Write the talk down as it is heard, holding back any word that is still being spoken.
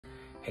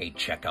Hey,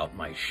 check out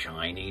my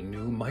shiny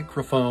new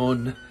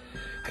microphone.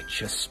 I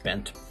just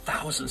spent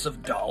thousands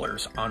of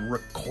dollars on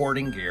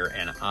recording gear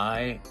and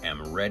I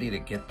am ready to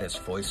get this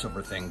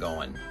voiceover thing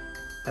going.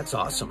 That's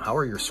awesome. How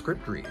are your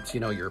script reads?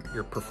 You know, your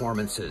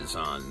performances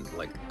on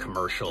like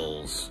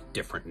commercials,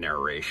 different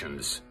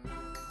narrations.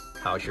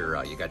 How's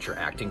your, you got your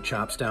acting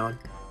chops down?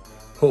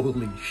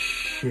 Holy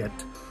shit.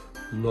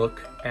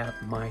 Look at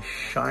my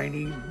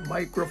shiny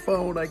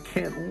microphone. I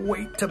can't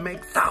wait to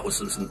make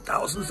thousands and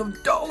thousands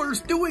of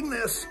dollars doing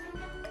this.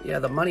 Yeah,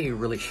 the money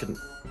really shouldn't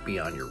be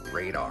on your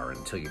radar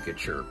until you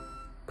get your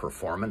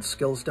performance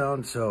skills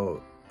down.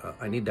 So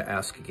I need to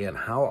ask again,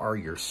 how are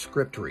your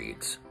script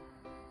reads?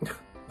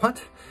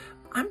 What?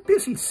 I'm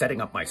busy setting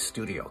up my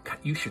studio. God,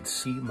 you should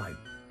see my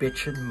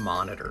bitchin'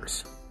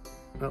 monitors.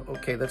 Well,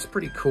 okay, that's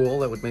pretty cool.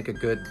 That would make a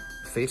good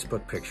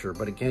Facebook picture.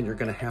 But again, you're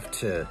gonna have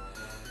to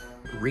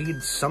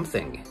read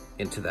something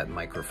into that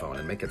microphone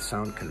and make it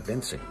sound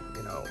convincing,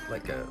 you know,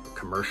 like a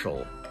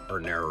commercial or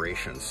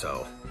narration.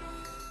 So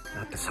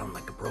not to sound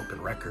like a broken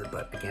record,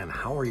 but again,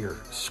 how are your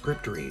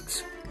script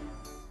reads?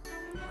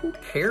 Who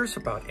cares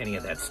about any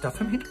of that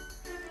stuff? I mean,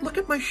 look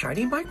at my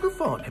shiny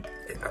microphone.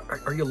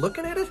 Are you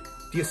looking at it?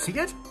 Do you see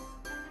it?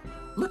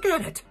 Look at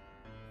it.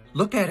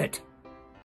 Look at it.